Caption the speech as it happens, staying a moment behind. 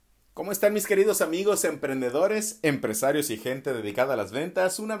¿Cómo están mis queridos amigos emprendedores, empresarios y gente dedicada a las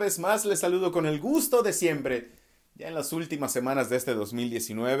ventas? Una vez más les saludo con el gusto de siempre. Ya en las últimas semanas de este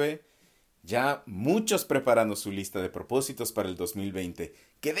 2019, ya muchos preparando su lista de propósitos para el 2020,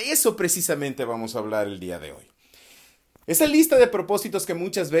 que de eso precisamente vamos a hablar el día de hoy. Esa lista de propósitos que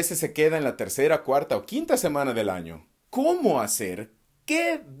muchas veces se queda en la tercera, cuarta o quinta semana del año. ¿Cómo hacer?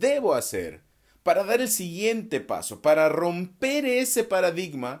 ¿Qué debo hacer para dar el siguiente paso, para romper ese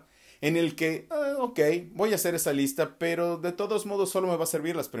paradigma en el que, voy a hacer esa lista, pero de todos modos solo me va a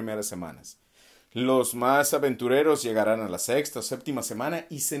servir las primeras semanas? Los más aventureros llegarán a la sexta o séptima semana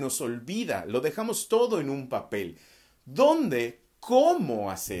y se nos olvida, lo dejamos todo en un papel. ¿Dónde?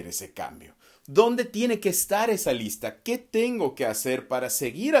 ¿Cómo hacer ese cambio? ¿Dónde tiene que estar esa lista? ¿Qué tengo que hacer para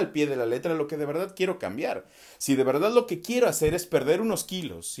seguir al pie de la letra lo que de verdad quiero cambiar? Si de verdad lo que quiero hacer es perder unos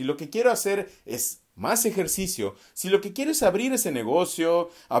kilos, si lo que quiero hacer es más ejercicio, si lo que quiero es abrir ese negocio,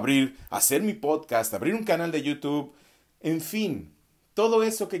 hacer mi podcast, abrir un canal de YouTube, en fin, todo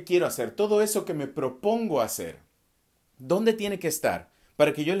eso que quiero hacer, todo eso que me propongo hacer, ¿dónde tiene que estar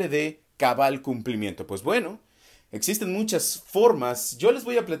para que yo le dé cabal cumplimiento? Pues bueno, existen muchas formas. Yo les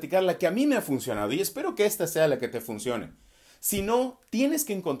voy a platicar la que a mí me ha funcionado y espero que esta sea la que te funcione. Si no, tienes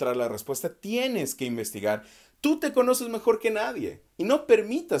que encontrar la respuesta, tienes que investigar. Tú te conoces mejor que nadie y no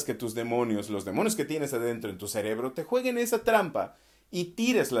permitas que tus demonios, los demonios que tienes adentro en tu cerebro, te jueguen esa trampa y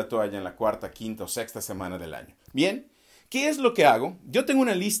tires la toalla en la cuarta, quinta o sexta semana del año. Bien, ¿qué es lo que hago? Yo tengo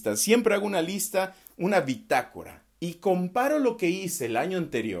una lista, siempre hago una lista, una bitácora y comparo lo que hice el año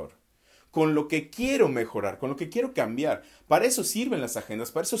anterior con lo que quiero mejorar, con lo que quiero cambiar. Para eso sirven las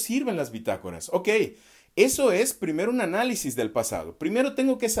agendas, para eso sirven las bitácoras. Ok, eso es primero un análisis del pasado. Primero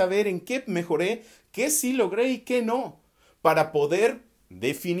tengo que saber en qué mejoré, qué sí logré y qué no, para poder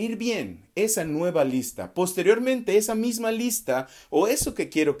definir bien esa nueva lista. Posteriormente, esa misma lista o eso que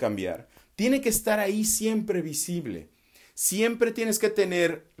quiero cambiar tiene que estar ahí siempre visible. Siempre tienes que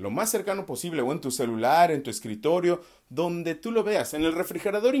tener lo más cercano posible o en tu celular, en tu escritorio, donde tú lo veas. En el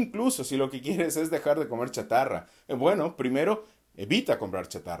refrigerador incluso, si lo que quieres es dejar de comer chatarra. Bueno, primero, evita comprar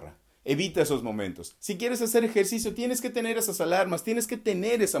chatarra. Evita esos momentos. Si quieres hacer ejercicio, tienes que tener esas alarmas, tienes que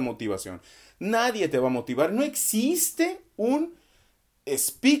tener esa motivación. Nadie te va a motivar. No existe un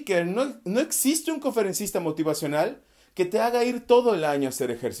speaker, no existe un conferencista motivacional que te haga ir todo el año a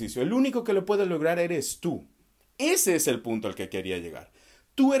hacer ejercicio. El único que lo puede lograr eres tú. Ese es el punto al que quería llegar.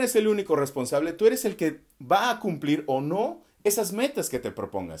 Tú eres el único responsable, tú eres el que va a cumplir o no esas metas que te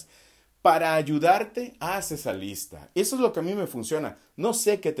propongas. Para ayudarte, haz esa lista. Eso es lo que a mí me funciona. No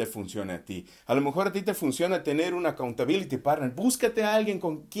sé qué te funciona a ti. A lo mejor a ti te funciona tener un accountability partner. Búscate a alguien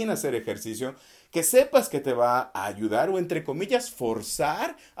con quien hacer ejercicio que sepas que te va a ayudar o, entre comillas,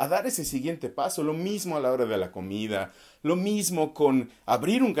 forzar a dar ese siguiente paso. Lo mismo a la hora de la comida. Lo mismo con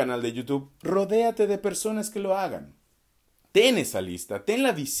abrir un canal de YouTube. Rodéate de personas que lo hagan. Ten esa lista.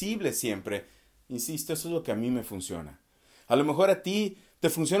 Tenla visible siempre. Insisto, eso es lo que a mí me funciona. A lo mejor a ti te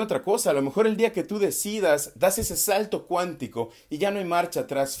funciona otra cosa. A lo mejor el día que tú decidas, das ese salto cuántico y ya no hay marcha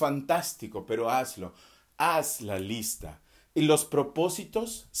atrás. Fantástico, pero hazlo. Haz la lista. Y los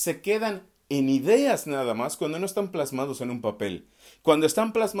propósitos se quedan en ideas nada más cuando no están plasmados en un papel. Cuando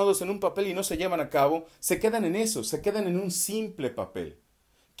están plasmados en un papel y no se llevan a cabo, se quedan en eso, se quedan en un simple papel.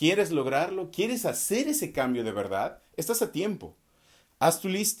 ¿Quieres lograrlo? ¿Quieres hacer ese cambio de verdad? Estás a tiempo. Haz tu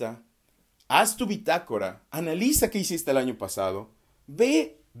lista, haz tu bitácora, analiza qué hiciste el año pasado,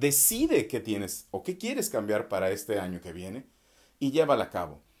 ve, decide qué tienes o qué quieres cambiar para este año que viene y llévala a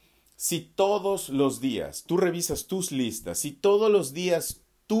cabo. Si todos los días tú revisas tus listas, si todos los días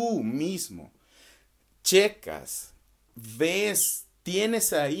tú mismo checas, ves,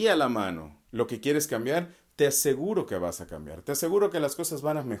 tienes ahí a la mano lo que quieres cambiar, te aseguro que vas a cambiar, te aseguro que las cosas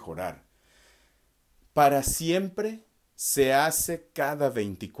van a mejorar. Para siempre se hace cada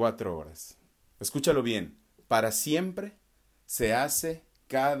 24 horas. Escúchalo bien, para siempre se hace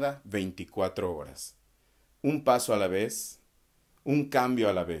cada 24 horas. Un paso a la vez, un cambio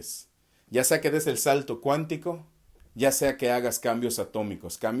a la vez. Ya sea que des el salto cuántico, ya sea que hagas cambios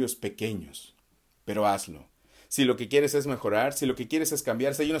atómicos, cambios pequeños, pero hazlo. Si lo que quieres es mejorar, si lo que quieres es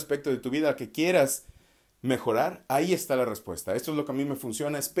cambiar, si hay un aspecto de tu vida que quieras mejorar, ahí está la respuesta. Esto es lo que a mí me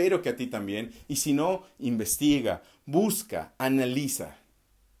funciona, espero que a ti también. Y si no, investiga, busca, analiza,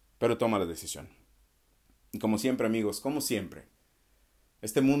 pero toma la decisión. Y como siempre, amigos, como siempre,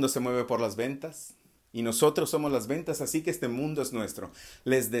 este mundo se mueve por las ventas y nosotros somos las ventas, así que este mundo es nuestro.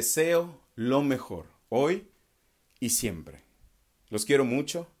 Les deseo lo mejor, hoy y siempre. Los quiero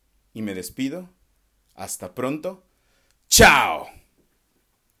mucho y me despido. Hasta pronto. ¡Chao!